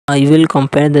I will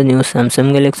compare the new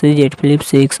Samsung Galaxy Z Flip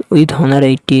 6 with Honor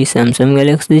 80. Samsung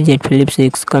Galaxy Z Flip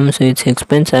 6 comes with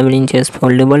 6.7 inches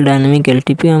foldable dynamic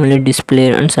LTP AMOLED display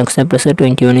and success pressure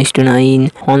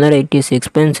 21:9. Honor 80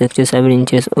 6.67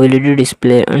 inches OLED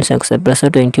display and success pressure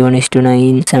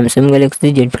 21:9. Samsung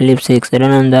Galaxy Z Flip 6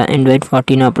 run on the Android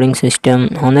 14 operating system.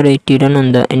 Honor 80 run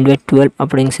on the Android 12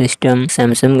 operating system.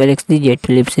 Samsung Galaxy Z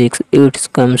Flip 6 it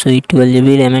comes with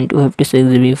 12GB RAM and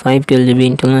 256GB 512GB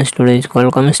internal storage.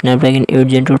 Qualcomm Snapdragon 8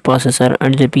 Gen 2 processor,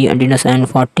 8GB Adreno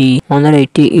 740. Honor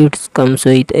 80 it comes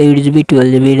with 8GB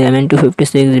 12GB RAM and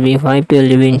 256GB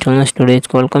 512GB internal storage.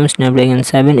 Qualcomm Snapdragon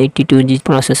 782G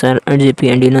processor, 8GB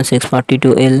Adreno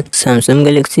 642L. Samsung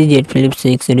Galaxy Z Flip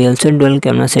 6 real set dual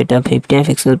camera setup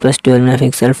 50MP plus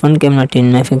 12MP, front camera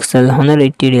 10MP. Honor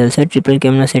 80 real set triple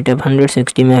camera setup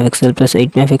 160MP plus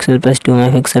 8MP plus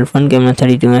 2MP, front camera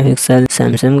 32MP.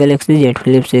 Samsung Galaxy Z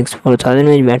Flip 6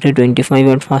 4000mAh battery,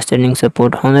 25W fast charging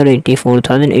support. Honor 80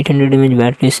 4800mAh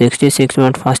battery,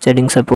 66W fast charging support.